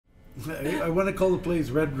I want to call the place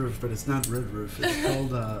Red Roof, but it's not Red Roof. It's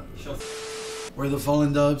called We're the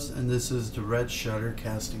Fallen Doves, and this is the Red Shutter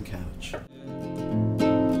Casting Couch.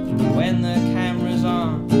 When the camera's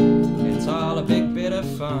on, it's all a big bit of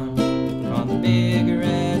fun on the big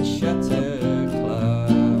Red Shutter Club.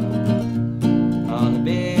 On the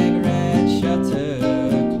big Red Shutter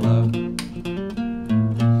Club.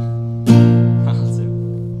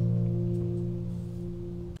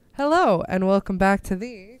 Hello, and welcome back to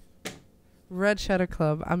the Red Shutter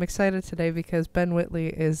Club. I'm excited today because Ben Whitley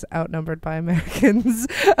is outnumbered by Americans.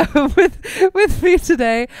 with me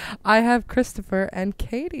today, I have Christopher and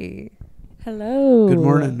Katie. Hello. Good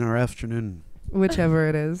morning or afternoon. Whichever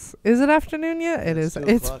it is. Is it afternoon yet? It is.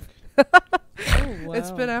 It's o'clock. Oh, wow.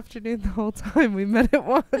 It's been afternoon the whole time. We met at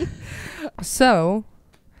 1. So,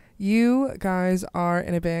 you guys are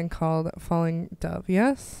in a band called Falling Dove,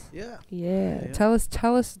 yes? Yeah. Yeah. Tell us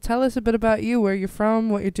a bit about you, where you're from,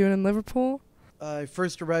 what you're doing in Liverpool. I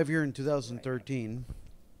first arrived here in 2013.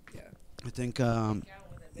 Yeah. I think,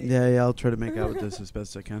 yeah, I'll try to make out with this as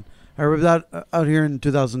best I can. I arrived out here in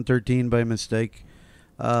 2013 by mistake.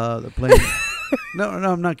 The plane... No,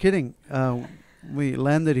 I'm not kidding. We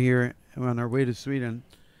landed here on our way to Sweden,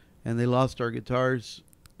 and they lost our guitars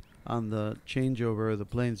on the changeover of the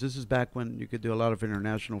planes. This is back when you could do a lot of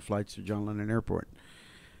international flights to John Lennon Airport.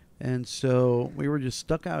 And so we were just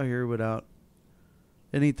stuck out here without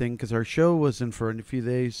anything because our show was in for a few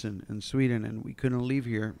days in Sweden, and we couldn't leave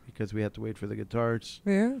here because we had to wait for the guitars.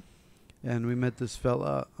 Yeah. And we met this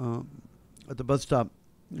fella at the bus stop,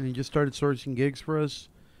 and he just started sourcing gigs for us,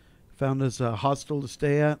 found us a hostel to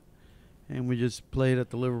stay at, and we just played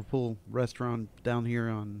at the Liverpool restaurant down here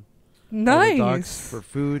on the docks Nice. for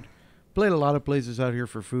food. Played a lot of places out here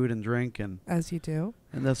for food and drink, and As you do.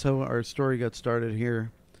 that's how our story got started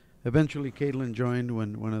here. Eventually, Caitlin joined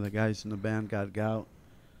when one of the guys in the band got gout,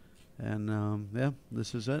 and yeah,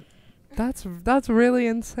 this is it. That's really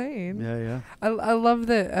insane. Yeah. I love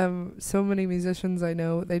that so many musicians I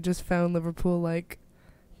know, they just found Liverpool like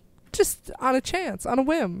just on a chance, on a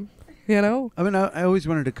whim, you know? I mean, I always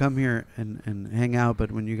wanted to come here and hang out,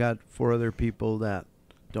 but when you got 4 other people that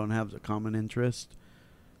don't have the common interest,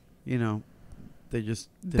 you know, they just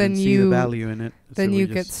didn't see the value in it. Then so you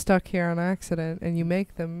get stuck here on accident and you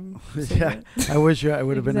make them sing yeah, it. I wish I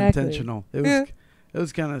would have been Exactly. intentional. It was Yeah. it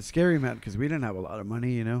was kind of scary, man, because we didn't have a lot of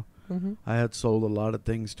money, you know. Mm-hmm. I had sold a lot of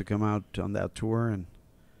things to come out on that tour, and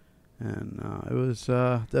it was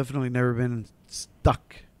definitely never been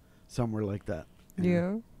stuck somewhere like that. you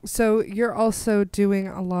know. Yeah. So you're also doing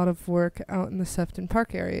a lot of work out in the Sefton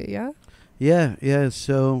Park area, yeah? Yeah.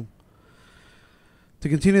 So to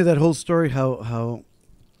continue that whole story, how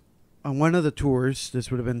on one of the tours, this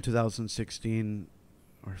would have been 2016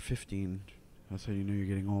 or 15. That's how you know you're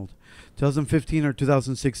getting old. 2015 or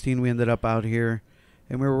 2016, we ended up out here,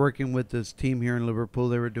 and we were working with this team here in Liverpool.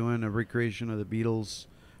 They were doing a recreation of the Beatles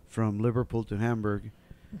from Liverpool to Hamburg,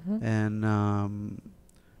 Mm-hmm. and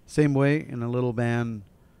same way in a little band.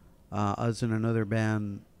 Us and another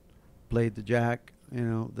band played the Jack, you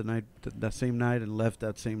know, that same night, and left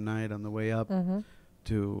that same night on the way up Mm-hmm.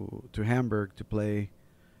 to Hamburg to play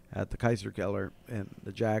at the Kaiserkeller, and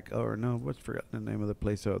the Jack, what's forgotten the name of the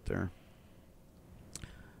place out there.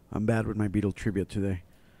 I'm bad with my Beatle trivia today.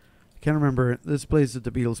 I can't remember this place that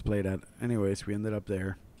the Beatles played at. Anyways, we ended up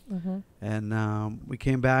there, Mm-hmm. and we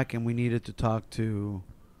came back, and we needed to talk to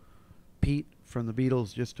Pete from the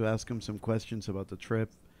Beatles just to ask him some questions about the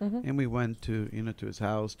trip. Mm-hmm. And we went to his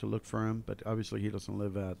house to look for him, but obviously he doesn't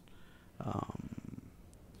live at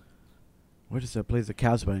what is that place, the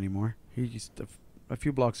Casbah, anymore. He's just a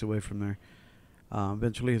few blocks away from there.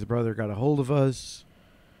 Eventually his brother got a hold of us,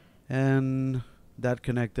 and that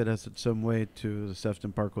connected us in some way to the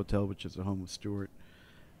Sefton Park Hotel, which is the home of Stuart.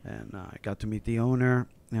 And I got to meet the owner,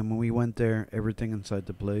 and when we went there, everything inside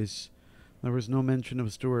the place, there was no mention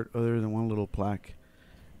of Stuart other than one little plaque.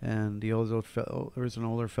 And there was an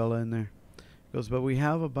older fella in there. He goes, but we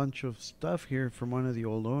have a bunch of stuff here from one of the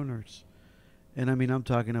old owners. And I mean, I'm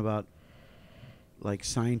talking about like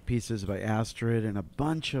signed pieces by Astrid and a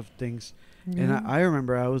bunch of things. And I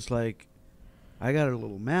remember I was like, I got a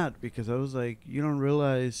little mad because I was like, you don't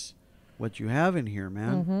realize what you have in here,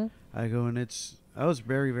 man. Mm-hmm. I go, and I was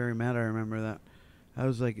very, very mad. I remember that. I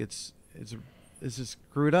was like, this is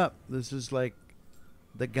screwed up. This is like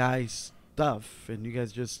the guy's stuff, and you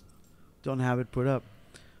guys just don't have it put up.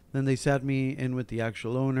 Then they sat me in with the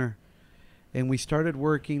actual owner, and we started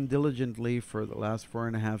working diligently for the last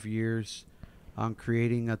 4.5 years on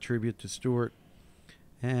creating a tribute to Stuart.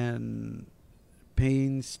 And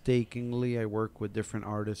painstakingly, I work with different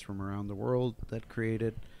artists from around the world that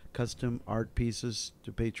created custom art pieces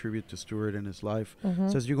to pay tribute to Stuart and his life. Mm-hmm.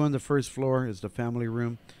 So as you go on the first floor is the family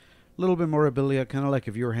room. A little bit more abilia, kind of like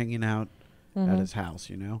if you were hanging out at his house,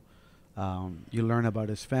 you know. You learn about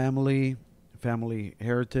his family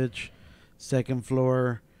heritage. Second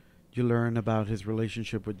floor, you learn about his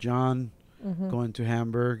relationship with John, going to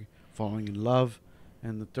Hamburg, falling in love.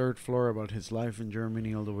 And the third floor about his life in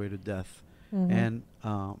Germany all the way to death. And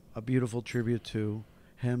a beautiful tribute to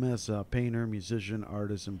him as a painter, musician,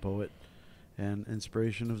 artist, and poet, and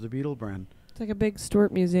inspiration of the Beatle brand. It's like a big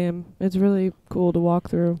Stuart museum. It's really cool to walk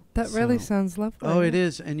through. That really So- sounds lovely. Oh, it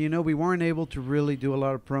is. And, you know, we weren't able to really do a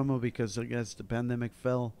lot of promo because I guess the pandemic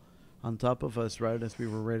fell on top of us right as we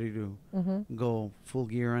were ready to go full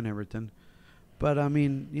gear on everything. But, I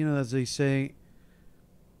mean, you know, as they say,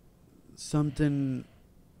 something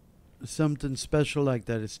special like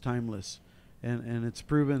that is timeless. And it's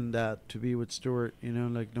proven that to be with Stuart, you know,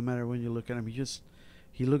 like no matter when you look at him,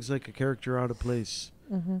 he looks like a character out of place.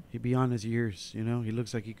 He beyond his years, you know. He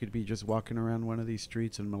looks like he could be just walking around one of these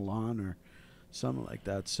streets in Milan or something like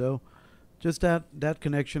that. So just that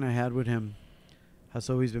connection I had with him has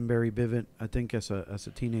always been very vivid, I think, as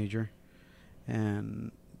a teenager.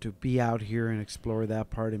 And to be out here and explore that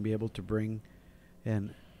part and be able to bring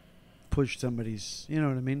and push somebody's, you know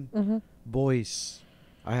what I mean, voice.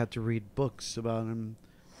 I had to read books about him,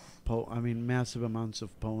 massive amounts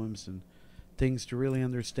of poems and things to really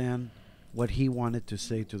understand what he wanted to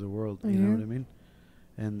say to the world. You know what I mean?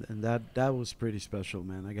 And that was pretty special,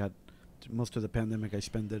 man. I got most of the pandemic I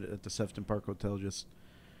spent it at the Sefton Park Hotel just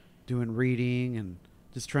doing reading and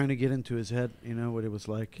just trying to get into his head, you know, what it was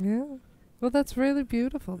like. Yeah. Well, that's really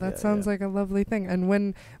beautiful. That Yeah, sounds yeah. like a lovely thing. And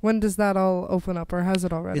when does that all open up, or has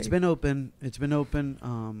it already? It's been open,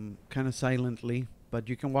 kind of silently, but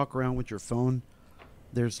you can walk around with your phone.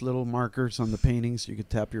 There's little markers on the paintings. You could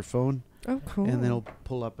tap your phone, Oh, cool. and they'll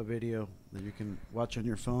pull up a video that you can watch on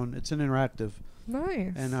your phone. It's an interactive.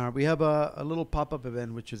 Nice. And we have a little pop-up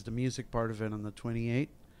event, which is the music part of it on the 28th,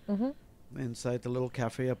 inside the little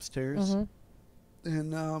cafe upstairs.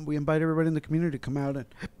 And we invite everybody in the community to come out and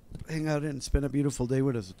hang out and spend a beautiful day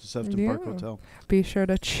with us at the Sefton Park Yeah. Hotel. Be sure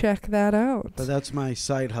to check that out. But that's my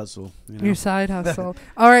side hustle. You know? Your side hustle.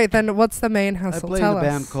 All right, then what's the main I hustle? play Tell in a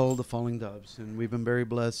us. band called the Falling Doves, and we've been very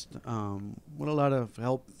blessed with a lot of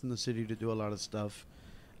help from the city to do a lot of stuff.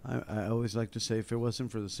 I always like to say, if it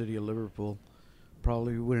wasn't for the city of Liverpool,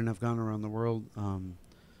 probably we wouldn't have gone around the world.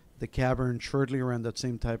 The Cavern, shortly around that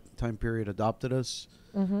same time period, adopted us.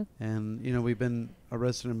 And, you know, we've been a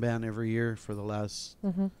resident band every year for the last,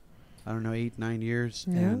 8-9 years.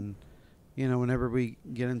 Yeah. And, you know, whenever we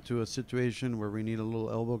get into a situation where we need a little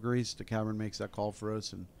elbow grease, the Cavern makes that call for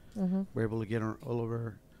us, and we're able to get all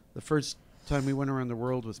over. The first time we went around the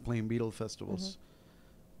world was playing Beatle festivals.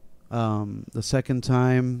 The second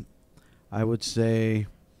time, I would say,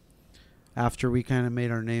 after we kind of made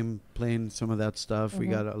our name playing some of that stuff, we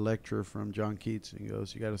got a lecture from John Keats, and he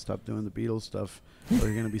goes, "You got to stop doing the Beatles stuff, or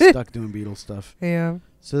you're going to be stuck doing Beatles stuff." Yeah.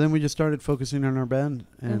 So then we just started focusing on our band,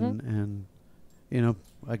 and you know,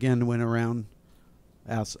 again went around,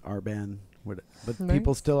 asked our band, but Nice.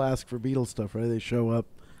 people still ask for Beatles stuff, right? They show up,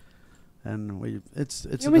 and it's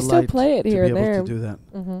Yeah, a we still delight play it to here be and able there. to do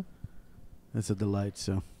that. It's a delight.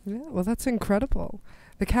 So Yeah, well, that's incredible.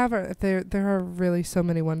 The Cavern, there are really so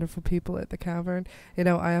many wonderful people at the Cavern. You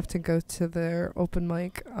know, I have to go to their open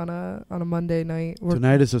mic on a Monday night.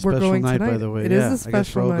 tonight is a we're special going night, by tonight. the way. It is yeah, a I guess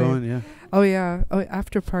special we're all night. going. Yeah. Oh yeah,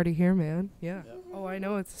 after party here, man. Yeah. Oh, I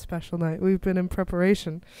know it's a special night. We've been in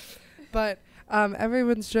preparation, but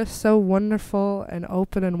everyone's just so wonderful and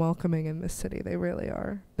open and welcoming in this city. They really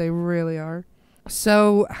are. They really are.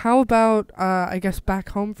 So how about I guess back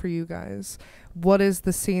home for you guys? What does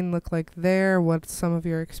the scene look like there? What's some of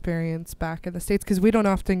your experience back in the States? Because we don't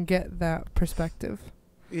often get that perspective.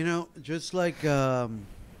 You know, just like I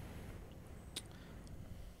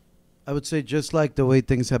would say, just like the way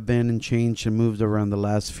things have been and changed and moved around the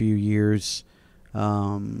last few years,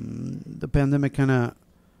 the pandemic kind of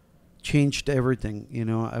changed everything. You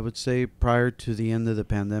know, I would say prior to the end of the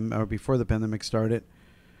pandemic, or before the pandemic started,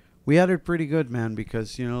 we had it pretty good, man,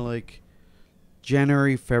 because, you know, like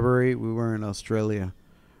January, February, we were in Australia.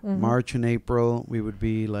 March and April, we would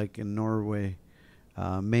be like in Norway.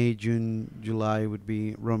 May, June, July would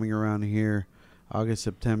be roaming around here. August,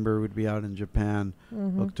 September would be out in Japan.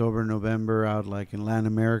 October, November out like in Latin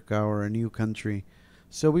America or a new country.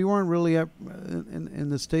 So we weren't really up in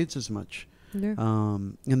the States as much. Yeah.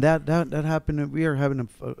 And that happened. We are having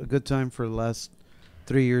a good time for the last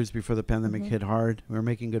 3 years before the pandemic hit hard. We were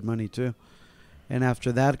making good money too. And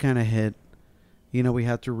after that kind of hit, you know, we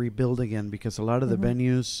had to rebuild again because a lot of the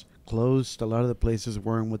venues closed. A lot of the places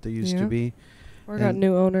weren't what they used to be. Or got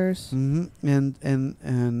new owners. And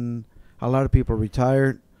a lot of people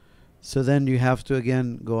retired. So then you have to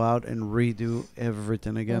again go out and redo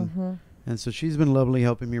everything again. And so she's been lovely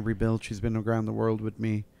helping me rebuild. She's been around the world with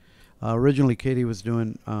me. Originally, Katie was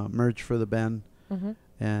doing merch for the band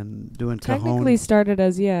and doing Technically cajon. started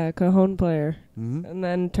as a cajon player, and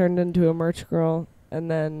then turned into a merch girl, and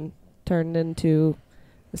then turned into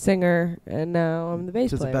a singer, and now I'm the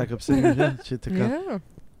bass Just player. a backup singer. Yeah, she took up.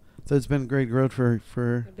 So it's been great growth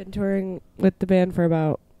for. I've been touring with the band for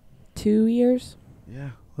about 2 years.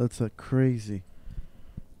 Yeah, that's crazy.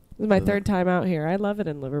 This is my third time out here. I love it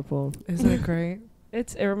in Liverpool. Isn't it great?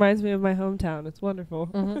 It reminds me of my hometown. It's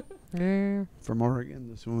wonderful. Yeah. From Oregon,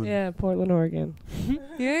 this one. Yeah, Portland, Oregon.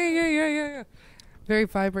 Yeah. Very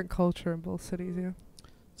vibrant culture in both cities, yeah.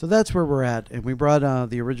 So that's where we're at. And we brought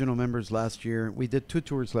the original members last year. We did 2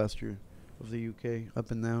 tours last year of the UK, up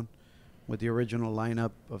and down, with the original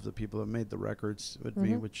lineup of the people that made the records with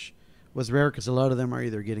me, which was rare because a lot of them are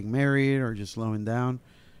either getting married or just slowing down.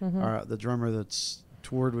 The drummer that's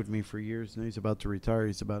toured with me for years, now he's about to retire.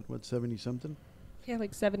 He's about, 70-something? Yeah,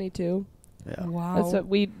 like 72. Yeah. Wow. That's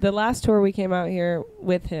what the last tour we came out here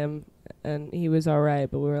with him, and he was all right,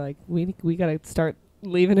 but we were like, we got to start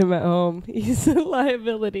leaving him at home. He's a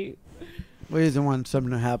liability. Well, he doesn't want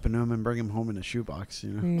something to happen to him and bring him home in a shoebox,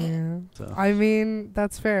 you know? Yeah. So. I mean,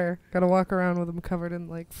 that's fair. Gotta walk around with him covered in,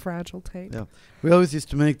 like, fragile tape. Yeah. We always used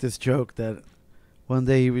to make this joke that one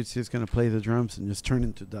day he was just going to play the drums and just turn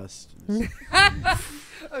into dust.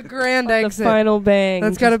 A grand The exit. final bang.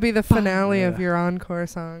 That's got to be the finale Yeah. of your encore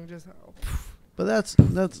song. Just But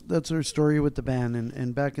that's our story with the band.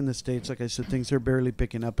 And back in the States, like I said, things are barely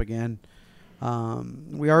picking up again.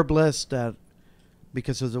 We are blessed that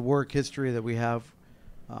because of the work history that we have,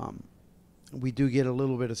 we do get a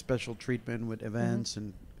little bit of special treatment with events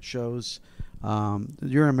and shows.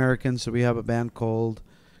 You're American, so we have a band called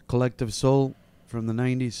Collective Soul from the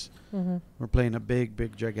 90s. We're playing a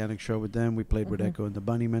big, gigantic show with them. We played with Echo and the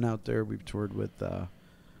Bunnymen out there. We've toured with a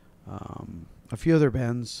few other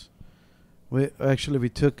bands. We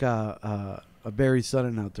took a Barry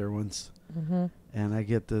Sutton out there once. And I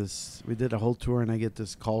get this, we did a whole tour, and I get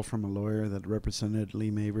this call from a lawyer that represented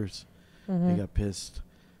Lee Mavers. He got pissed.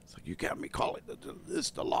 It's like, you got me calling this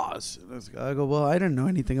the laws. And I go, well, I didn't know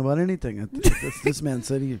anything about anything. This man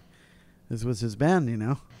said this was his band, you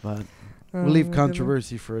know. But we'll leave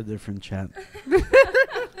controversy for a different chat.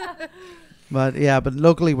 But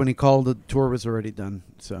locally when he called, the tour was already done.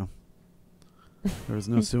 So there was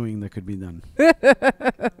no suing that could be done.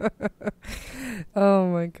 Oh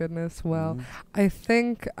my goodness. Well, I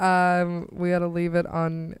think we got to leave it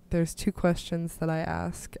on. There's 2 questions that I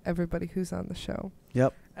ask everybody who's on the show.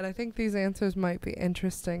 Yep. And I think these answers might be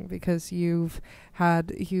interesting because you've kind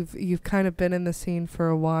of been in the scene for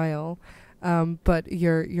a while, but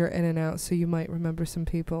you're in and out, so you might remember some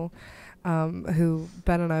people who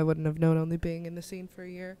Ben and I wouldn't have known, only being in the scene for a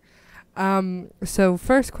year. So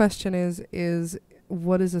first question is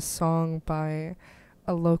what is a song by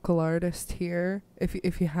a local artist here,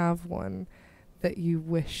 if you have one, that you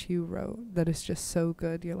wish you wrote that is just so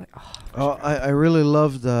good you're like, I really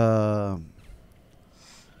love the.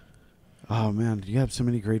 Oh man, you have so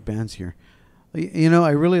many great bands here. You know,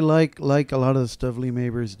 I really like a lot of the stuff Lee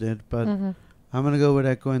Mavers did, but I'm gonna go with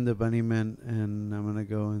Echo and the Bunnymen, and I'm gonna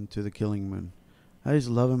go into the Killing Men. I just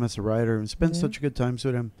love him as a writer and spent such good times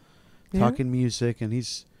with him, talking music, and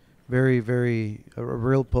he's very, very a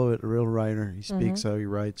real poet, a real writer. He speaks how he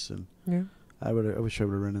writes, and I wish I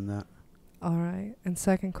would have written that. All right. And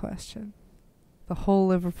second question, the whole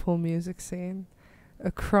Liverpool music scene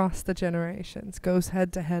across the generations goes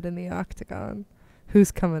head to head in the octagon.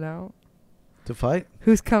 Who's coming out To fight?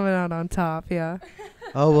 Who's coming out on top? Yeah.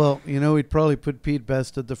 Oh well, you know, we'd probably put Pete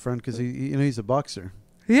Best at the front because he's a boxer.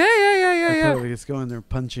 Yeah. Probably just go in there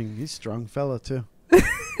punching. He's a strong fella too.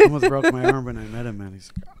 Almost broke my arm when I met him, man.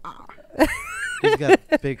 He's got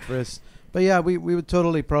big wrists. But yeah, we would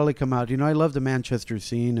totally probably come out. You know, I love the Manchester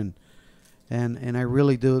scene, and I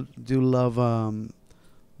really do love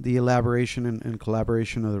the elaboration and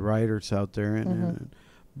collaboration of the writers out there.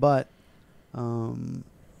 But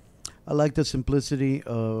I like the simplicity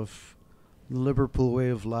of the Liverpool way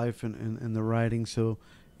of life and the writing. So,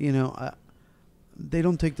 you know, they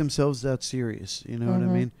don't take themselves that serious. You know what I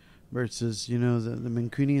mean? Versus, you know, the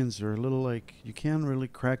Mancunians are a little like, you can't really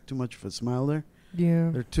crack too much of a smile there.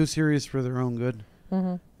 Yeah. They're too serious for their own good.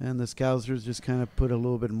 And the Scousers just kind of put a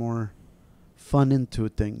little bit more fun into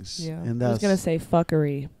things. Yeah. And I was that's gonna say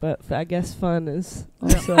fuckery, but I guess fun is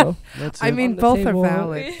also. that's I it. mean, On the both are table.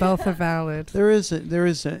 valid. Both are valid. There is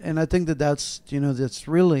and I think that's that's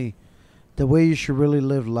really the way you should really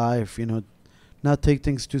live life. Not take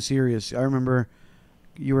things too serious. I remember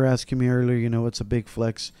you were asking me earlier. What's a big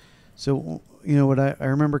flex? So what I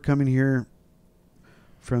remember coming here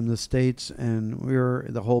from the States, and we were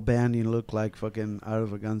the whole band. Looked like fucking out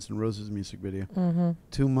of a Guns N' Roses music video. Mm-hmm.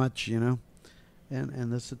 Too much, and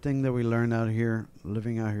that's the thing that we learned out here,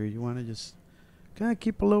 living out here. You want to just kind of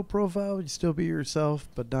keep a low profile. You still be yourself,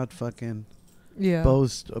 but not fucking Yeah.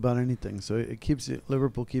 boast about anything. So it keeps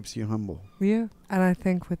Liverpool keeps you humble. Yeah. And I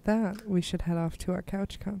think with that, we should head off to our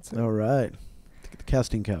couch concert. All right, the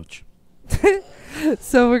casting couch.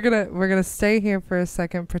 So we're gonna stay here for a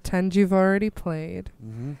second, pretend you've already played,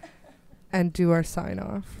 Mm-hmm. and do our sign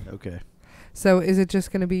off. Okay. So is it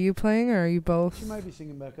just gonna be you playing, or are you both? She might be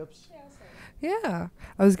singing backups. Yeah.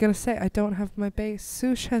 I was gonna say I don't have my bass.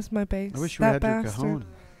 Sush has my bass. I wish we that had your bastard. cajon.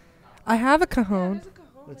 I have a cajon.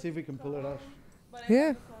 Let's see if we can pull it off.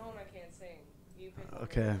 Yeah.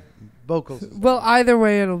 Okay. Vocals. Well, either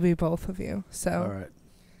way, it'll be both of you. So. All right.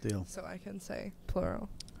 Deal. So I can say plural.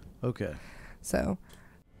 Okay. So.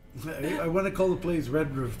 I want to call the place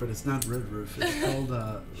Red Roof, but it's not Red Roof. It's called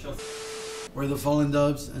We're the Fallen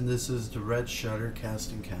Doves, and this is the Red Shutter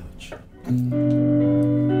Casting Couch.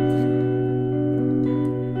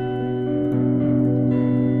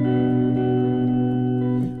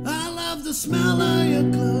 I love the smell of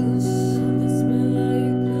your clothes.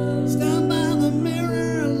 Stand by the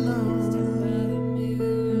mirror alone.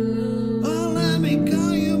 Oh, let me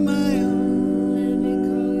call you my own.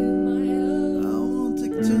 I won't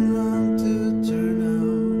take too long to turn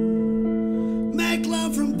out. Make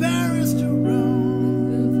love from Paris to Rome.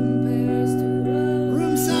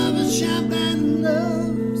 Room service, champagne and love.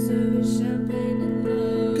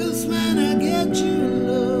 'Cause when I get you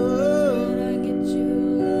love,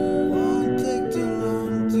 won't take too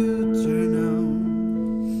long to turn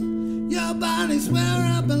out. Your body's where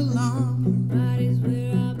I belong.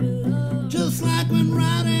 Just like when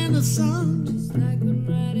writing a song.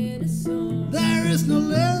 There is no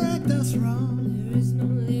lyric that's wrong.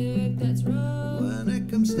 When it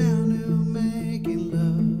comes down to making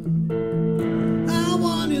love, I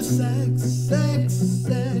want your sex, sex,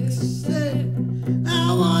 sex, sex.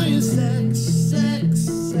 I want your sex, sex,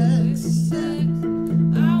 sex, sex.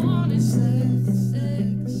 I want your sex,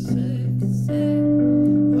 sex, sex, sex.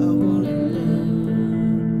 I want your love.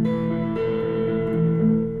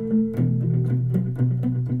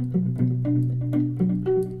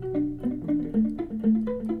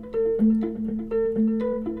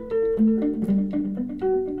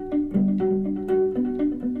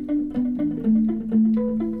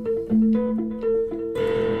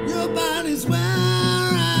 Your body's where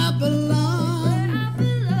I belong.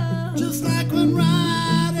 Just like when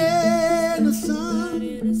riding a song.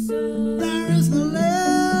 There is no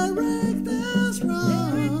lyric that's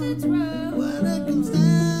wrong. When it comes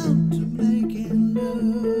down to making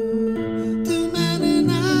love. Too many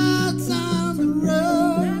nights on the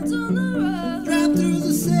road. Drive through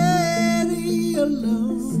the city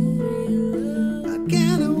alone. I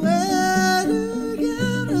can't wait to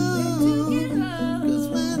get home. 'Cause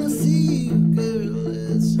when I see you, girl,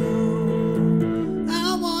 it's on. I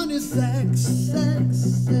want your sex, sex,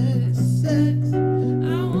 sex, sex. I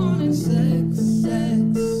want your sex,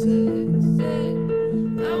 sex, sex, sex.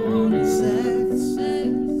 I want your sex,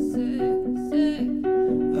 sex, sex, sex.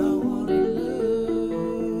 I want your love.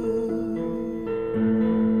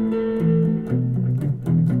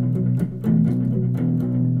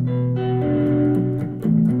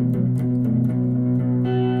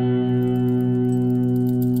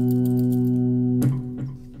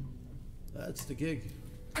 That's the gig.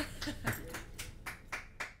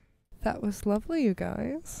 That was lovely, you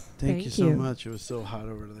guys. Thank you Thank so you. much. It was so hot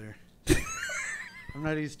over there. I'm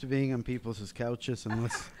not used to being on people's couches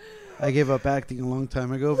unless I gave up acting a long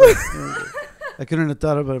time ago. But I couldn't have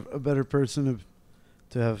thought of a better person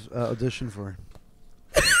to have audition for.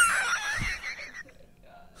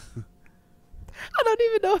 I don't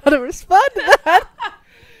even know how to respond to that.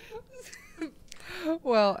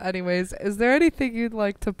 Well, anyways, is there anything you'd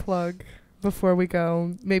like to plug before we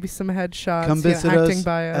go? Maybe some headshots, Come visit acting us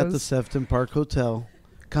bios. at the Sefton Park Hotel.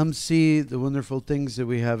 Come see the wonderful things that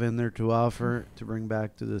we have in there to offer to bring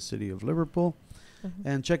back to the city of Liverpool.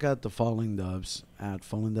 And check out the Falling Doves at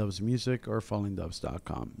Falling Doves Music or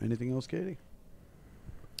fallingdoves.com. Anything else, Katie?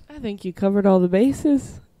 I think you covered all the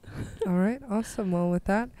bases. All right, awesome. Well, with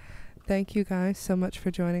that, thank you guys so much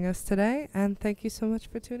for joining us today, and thank you so much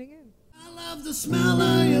for tuning in. I love the smell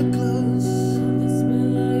of your clothes.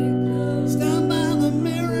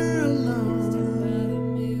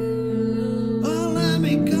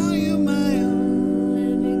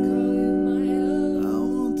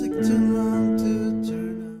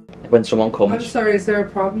 when someone comes. I'm sorry, is there a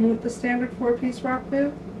problem with the standard 4-piece rock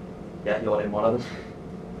band? Yeah, you're in one of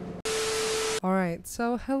them. Alright,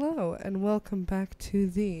 so hello and welcome back to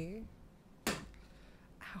the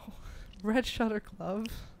Red Shutter Club.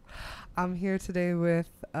 I'm here today with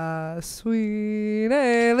Sweeney,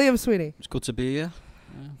 Liam Sweeney. It's good to be here.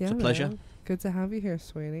 Yeah, it's a pleasure. Man. Good to have you here,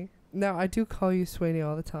 Sweeney. Now, I do call you Sweeney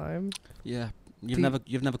all the time. Yeah, you've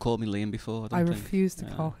never called me Liam before. I refuse to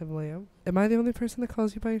call him Liam. Am I the only person that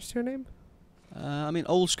calls you by your surname? I mean,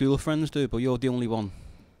 old school friends do, but you're the only one.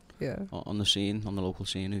 Yeah. On the scene, on the local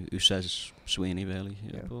scene, who says Sweeney really.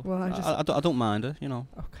 Yeah. But Well, I don't mind it, you know.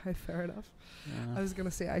 Okay, fair enough. Yeah. I was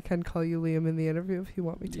gonna say I can call you Liam in the interview if you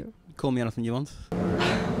want me to. You call me anything you want.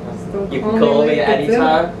 You can call me at any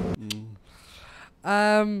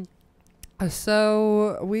time.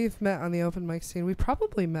 So we've met on the open mic scene. We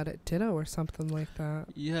probably met at Ditto or something like that.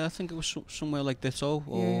 Yeah, I think it was somewhere like Ditto,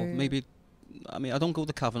 or maybe. I mean, I don't go to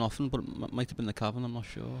the Cavern often, but it might have been the Cavern. I'm not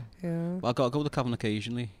sure. Yeah. Well, I go to the Cavern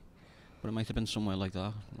occasionally, but it might have been somewhere like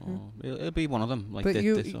that. Or it'll be one of them. Like but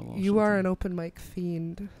you Ditto are an open mic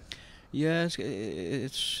fiend. Yeah,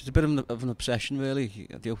 it's a bit of an obsession, really.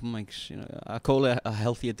 At the open mics, you know, I call it a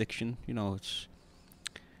healthy addiction. You know, it's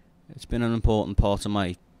been an important part of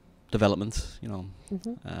my development. You know.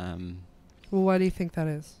 Mm-hmm. Well, why do you think that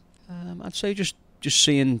is? I'd say just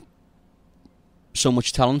seeing so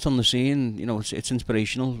much talent on the scene. You know, it's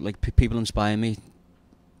inspirational. Like people inspire me.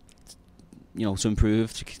 You know, to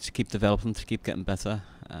improve, to keep developing, to keep getting better.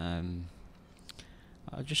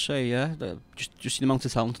 I'd just say, just the amount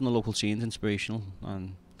of talent on the local scene is inspirational,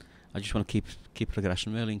 and I just want to keep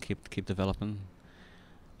progressing really, and keep developing.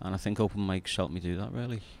 And I think open mics help me do that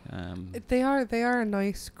really. They are a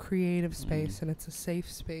nice creative space, and it's a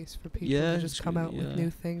safe space for people to just come out with new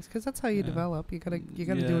things, because that's how you develop. You gotta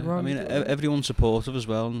do it wrong. I mean, everyone's supportive as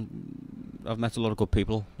well, and I've met a lot of good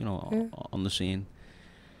people, you know, on the scene.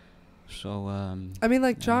 So I mean,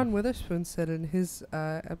 like John Witherspoon said in his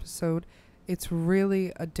episode, it's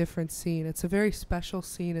really a different scene. It's a very special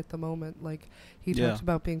scene at the moment. Like he talked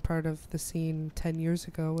about being part of the scene 10 years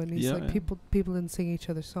ago, and he's like, people didn't sing each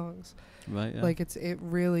other's songs. Right. Yeah. Like it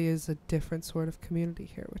really is a different sort of community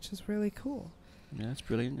here, which is really cool. Yeah, it's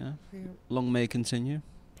brilliant. Yeah. Long may it continue.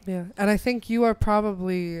 Yeah, and I think you are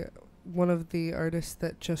probably one of the artists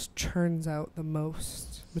that just churns out the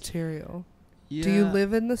most material. Yeah. Do you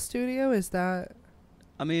live in the studio? Is that?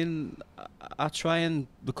 I mean, I try and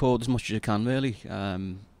record as much as I can, really. I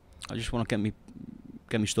just want to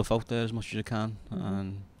get me stuff out there as much as I can,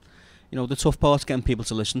 and you know, the tough part's getting people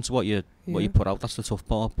to listen to what you put out. That's the tough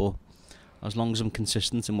part. But as long as I'm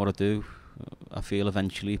consistent in what I do, I feel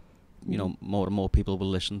eventually, you know, more and more people will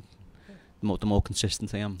listen. The more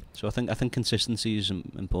consistent I am. So I think consistency is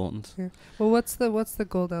important. Yeah. Well, what's the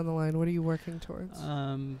goal down the line? What are you working towards?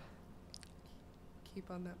 Keep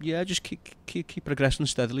on that. Yeah, just keep progressing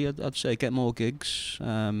steadily. I'd say get more gigs.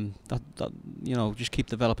 That you know, just keep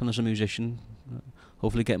developing as a musician.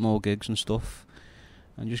 Hopefully get more gigs and stuff,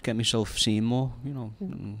 and just get myself seen more. You know,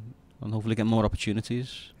 and hopefully get more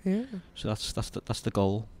opportunities. Yeah. So that's the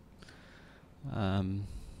goal.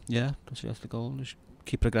 Yeah, that's the goal. Just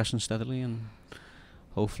keep progressing steadily, and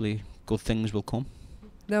hopefully good things will come.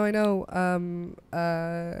 No, I know.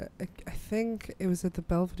 I think it was at the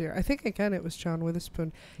Belvedere. I think again it was John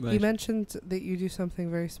Witherspoon. Right. He mentioned that you do something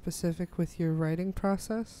very specific with your writing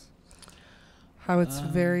process. How it's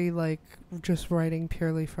very like just writing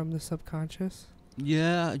purely from the subconscious.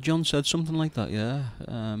 Yeah, John said something like that. Yeah,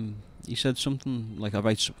 he said something like I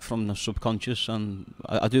write from the subconscious, and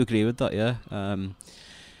I do agree with that. Yeah,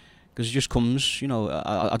 because it just comes. You know,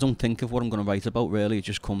 I don't think of what I'm going to write about really. It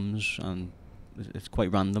just comes, and it's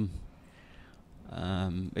quite random.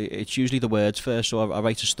 It's usually the words first, so I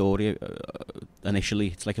write a story initially.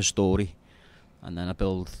 It's like a story, and then I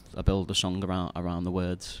build a song around the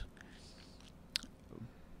words.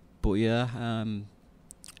 But yeah,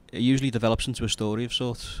 it usually develops into a story of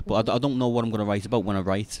sorts. But I don't know what I'm going to write about when I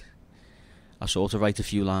write. I sort of write a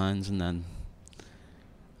few lines, and then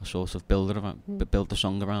I sort of build the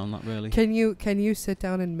song around that. Really. Can you sit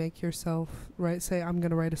down and make yourself say I'm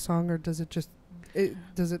going to write a song, or does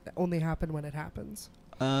it only happen when it happens?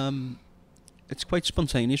 It's quite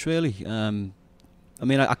spontaneous, really. I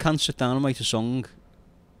mean, I can sit down and write a song,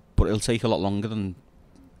 but it'll take a lot longer than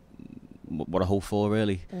what I hope for,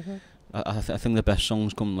 really. Mm-hmm. I think the best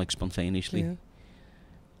songs come like spontaneously. Yeah.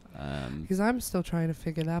 Because I'm still trying to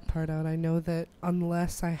figure that part out. I know that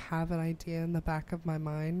unless I have an idea in the back of my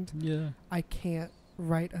mind, I can't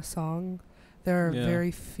write a song. There are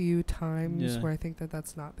very few times where I think that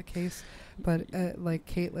that's not the case. But like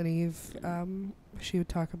Caitlin Eve, she would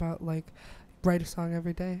talk about like write a song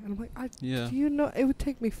every day. And I'm like, Yeah. do you know, it would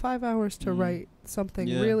take me 5 hours to write something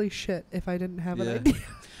really shit if I didn't have an idea.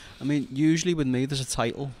 I mean, usually with me, there's a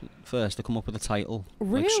title first. I come up with a title.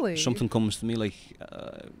 Really? Like something comes to me, like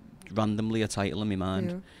randomly a title in my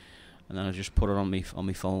mind, and then I just put it on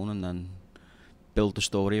my phone, and then build the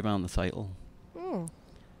story around the title. Oh.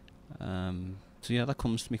 So yeah, that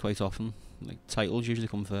comes to me quite often. Like titles usually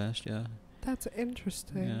come first. Yeah. That's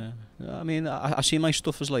interesting. Yeah. I mean, I see my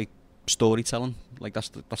stuff as like storytelling. Like that's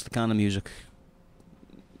the kind of music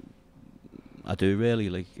I do, really.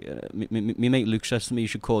 Like me mate Luke says to me, you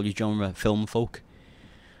should call your genre film folk,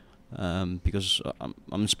 because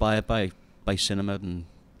I'm inspired by cinema and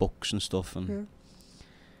books and stuff, and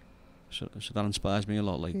so that inspires me a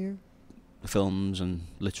lot, like the films and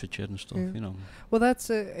literature and stuff, you know. Well, that's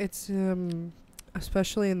it's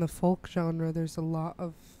especially in the folk genre, there's a lot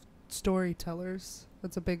of storytellers.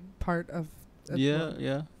 That's a big part of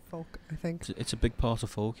folk, I think. It's a big part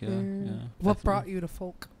of folk, yeah. What definitely. brought you to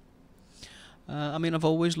folk? I mean, I've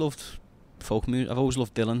always loved folk music. I've always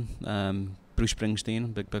loved Dylan, Bruce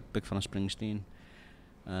Springsteen. Big fan of Springsteen.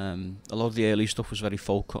 A lot of the early stuff was very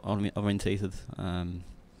folk orientated.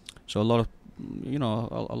 So a lot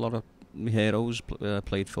of my heroes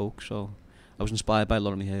played folk. So I was inspired by a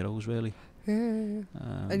lot of my heroes, really. Yeah.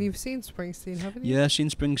 And you've seen Springsteen, haven't you? Yeah, I've seen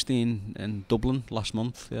Springsteen in Dublin last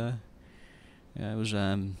month. Yeah, it was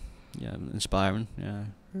inspiring. Yeah,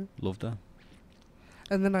 loved that.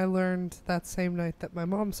 And then I learned that same night that my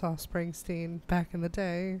mom saw Springsteen back in the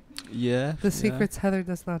day. Yeah. The secrets Heather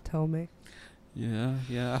does not tell me. Yeah.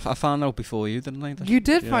 I found out before you, didn't I? You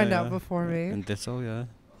did find out before me. And ditto, yeah.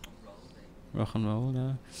 Rock and roll,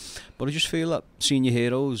 yeah. But I just feel that seeing your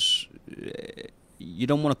heroes, you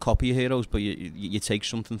don't want to copy your heroes, but you take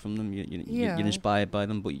something from them. You're inspired by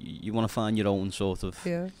them, but you want to find your own sort of.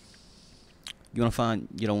 Yeah. You want to find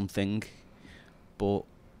your own thing, but.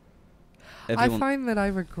 I find that I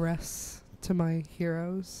regress to my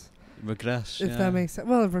heroes. Regress, if that makes sense.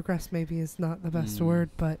 Well, regress maybe is not the best word,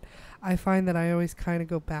 but I find that I always kind of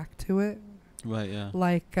go back to it. Right, yeah.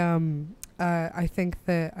 Like, I think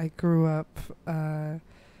that I grew up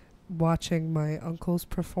watching my uncles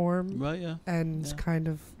perform. Right, yeah. And kind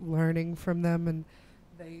of learning from them, and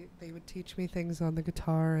they would teach me things on the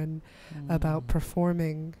guitar and about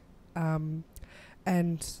performing.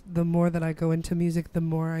 And the more that I go into music, the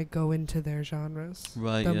more I go into their genres.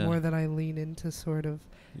 Right, the more that I lean into sort of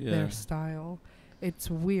their style. It's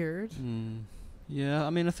weird. Yeah,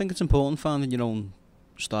 I mean, I think it's important finding your own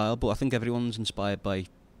style, but I think everyone's inspired by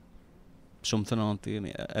something, aren't they? I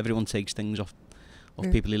mean, everyone takes things off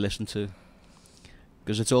people you listen to.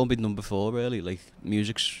 Because it's all been done before, really. Like,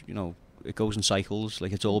 music's, it goes in cycles.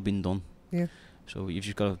 Like, it's all been done. Yeah. So you've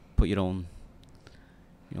just got to put your own...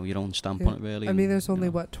 your own stamp on it, really. I mean, there's only,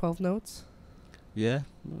 12 notes? Yeah.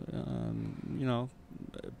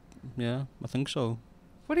 Yeah, I think so.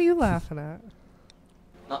 What are you laughing at?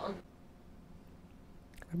 Nothing.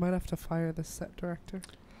 I might have to fire the set director.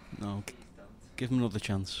 No, give him another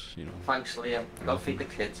chance, Thanks, Liam. Go feed the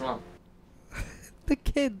kids, man. The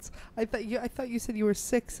kids. I thought you said you were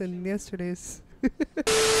 6 in yesterday's.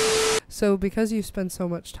 So, because you spend so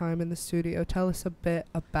much time in the studio, tell us a bit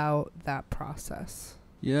about that process.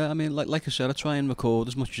 Yeah, I mean, like I said, I try and record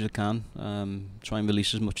as much as I can. Try and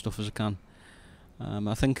release as much stuff as I can.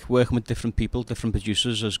 I think working with different people, different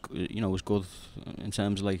producers, is good in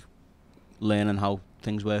terms of like learning how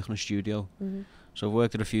things work in a studio. So I've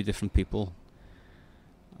worked with a few different people,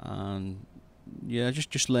 and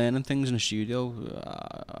just learning things in a studio.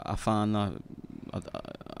 I find that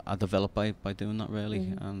I develop by doing that,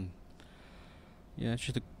 really, and it's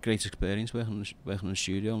just a great experience working in the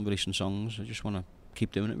studio and releasing songs. I just want to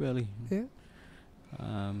keep doing it, really.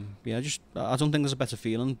 I don't think there's a better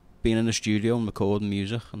feeling being in the studio and recording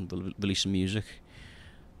music and releasing music.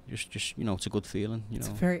 Just it's a good feeling. It's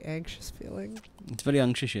a very anxious feeling. It's very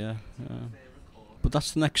anxious, yeah. But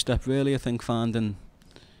that's the next step, really. I think finding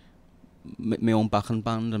my own backing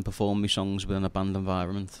band and performing my songs within a band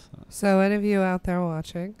environment. So, any of you out there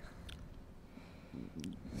watching,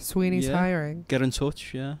 Sweeney's hiring. Get in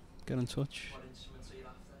touch, yeah. Get in touch. What instruments are you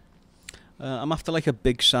after? I'm after like a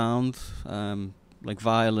big sound, like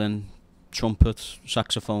violin, trumpet,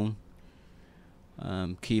 saxophone,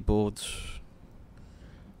 keyboards,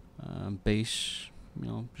 bass.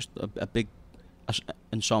 Just a big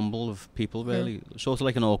ensemble of people, really. Sort of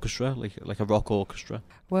like an orchestra, like a rock orchestra.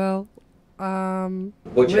 Well,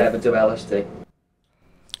 would you ever do LSD?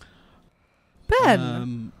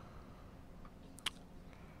 Ben.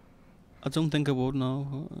 I don't think I would.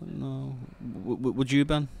 No. Would you,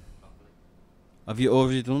 Ben? Have you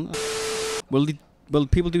already done that? Will Well,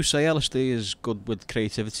 people do say LSD is good with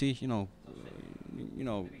creativity. You know.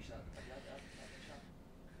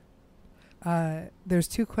 There's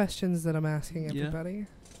 2 questions that I'm asking Yeah. everybody.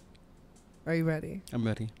 Are you ready? I'm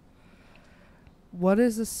ready. What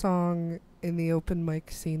is a song in the open mic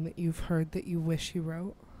scene that you've heard that you wish you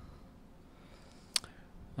wrote?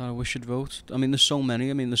 I wish I'd wrote. I mean, there's so many.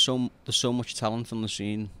 I mean, there's so much talent on the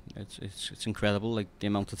scene. It's incredible. Like the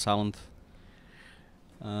amount of talent.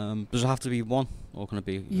 Does it have to be one, or can it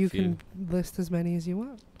be? You a few? can list as many as you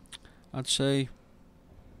want. I'd say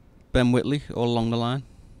Ben Whitley, All Along the Line.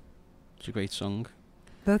 It's a great song.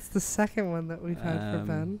 That's the second one that we've had for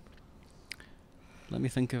Ben. Let me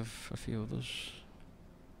think of a few others.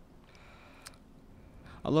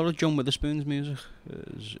 A lot of John Witherspoon's music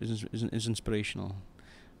is inspirational.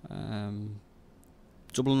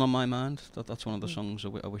 Doubling on My Mind. That's one of the songs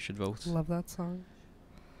I wish I'd wrote. Love that song.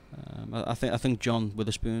 I think John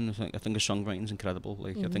Witherspoon. I think his songwriting's incredible.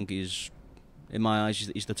 Like I think he's, in my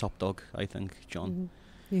eyes, he's the top dog. I think John. Mhm.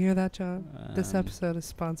 You hear that, John? This episode is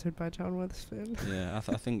sponsored by John Witherspoon. Yeah, I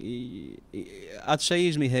think I'd say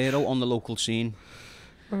he's my hero on the local scene.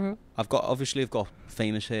 Uh-huh. I've got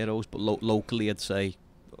famous heroes, but locally I'd say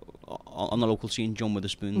on the local scene, John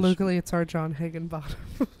Witherspoon's. Locally, it's our John Higginbottom.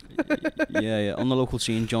 yeah. On the local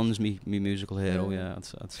scene, John's me musical hero. Yeah,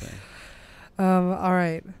 I'd say. All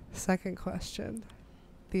right. Second question.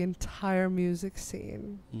 The entire music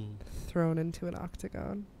scene thrown into an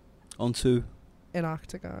octagon. Onto. An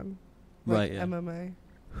octagon. Right, Like yeah. MMA.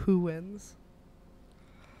 Who wins?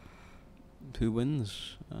 Who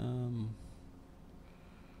wins?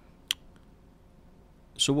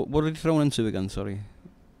 So what are they thrown into again? Sorry.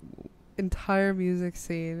 Entire music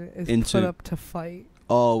scene is Into- put up to fight.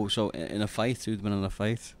 Oh, so in a fight, who'd win in a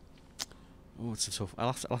fight? Oh, it's a tough.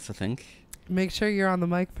 I'll have to think. Make sure you're on the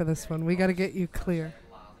mic for this one. We got to get you clear.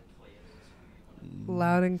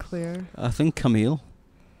 Loud and clear. I think Camille.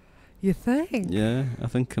 You think? Yeah, I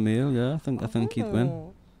think Camille. Yeah, I think he'd win.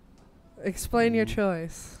 Oh. Explain your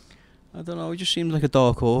choice. I don't know. He just seems like a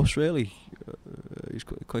dark horse, really. He's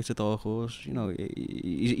quite a dark horse. You know,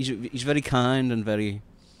 he's very kind and very,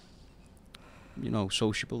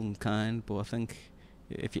 sociable and kind. But I think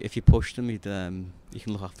if you pushed him, he can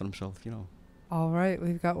look after himself. You know. All right,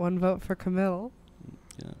 we've got 1 vote for Camille.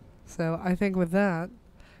 Yeah. So I think with that,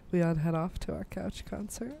 we ought to head off to our couch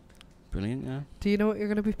concert. Brilliant. Yeah. Do you know what you're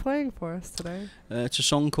going to be playing for us today? It's a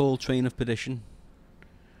song called "Train of Perdition."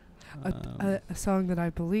 A song that I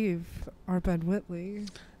believe our Ben Whitley.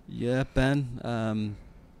 Yeah, Ben.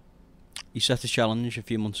 He set a challenge a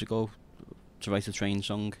few months ago to write a train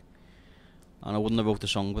song, and I wouldn't have wrote the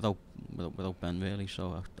song without Ben, really.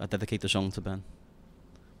 So I dedicate the song to Ben.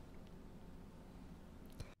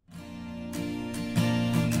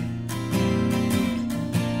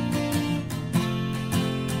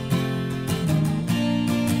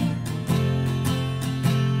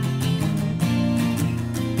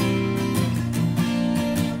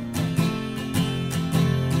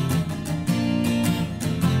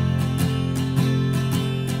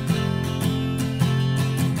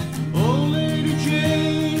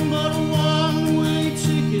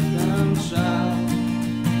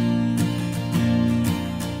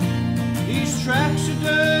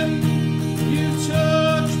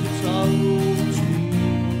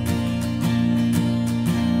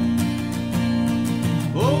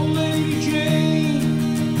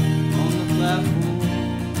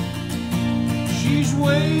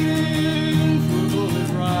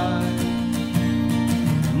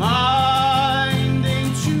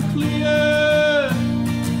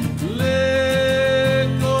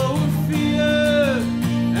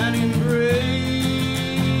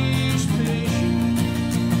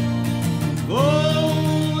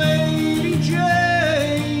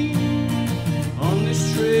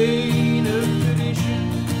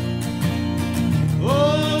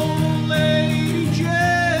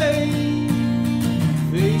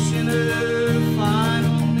 Facing her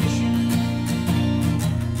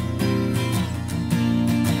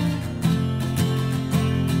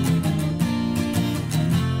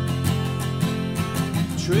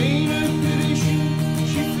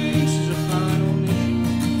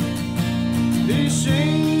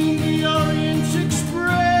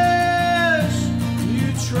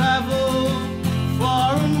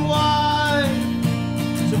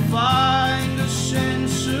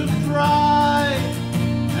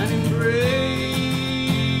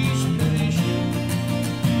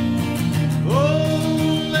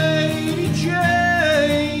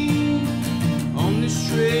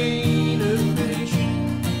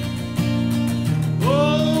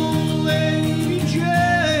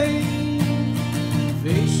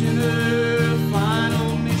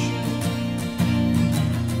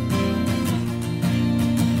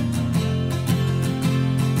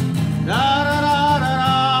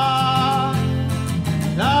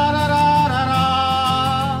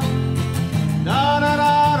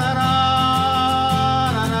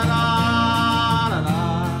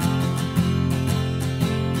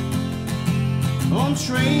On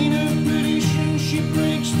train of perdition she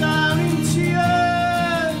breaks down in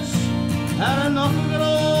tears. Had enough of it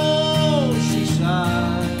all, she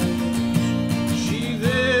sighs. She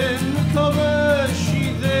then recovers,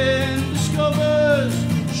 she then discovers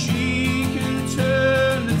she can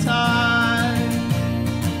turn the tide.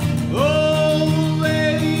 Oh,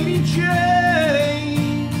 Lady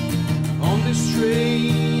Jane, on this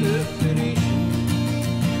train of perdition.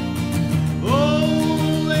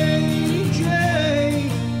 Oh, Lady Jane,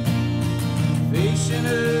 facing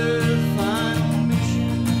her final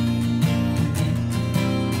mission.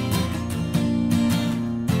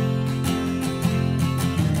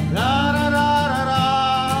 Da da da da da,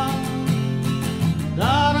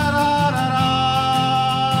 da da da da da,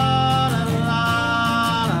 da da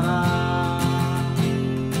da da.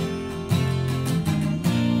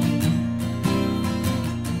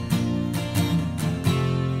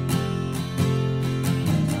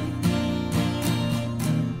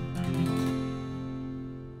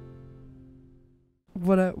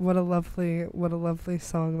 What a lovely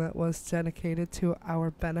song that was dedicated to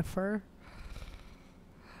our Benifer.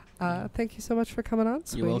 Thank you so much for coming on,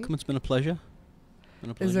 Sweeney. You're welcome. It's been a pleasure.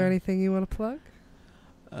 Is there anything you want to plug?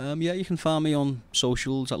 Yeah, you can find me on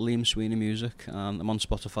socials at Liam Sweeney Music, and I'm on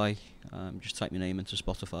Spotify. Just type my name into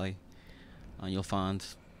Spotify, and you'll find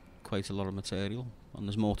quite a lot of material, and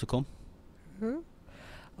there's more to come.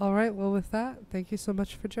 All right. Well, with that, thank you so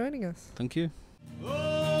much for joining us. Thank you.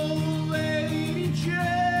 Oh, Lady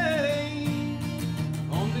Jane.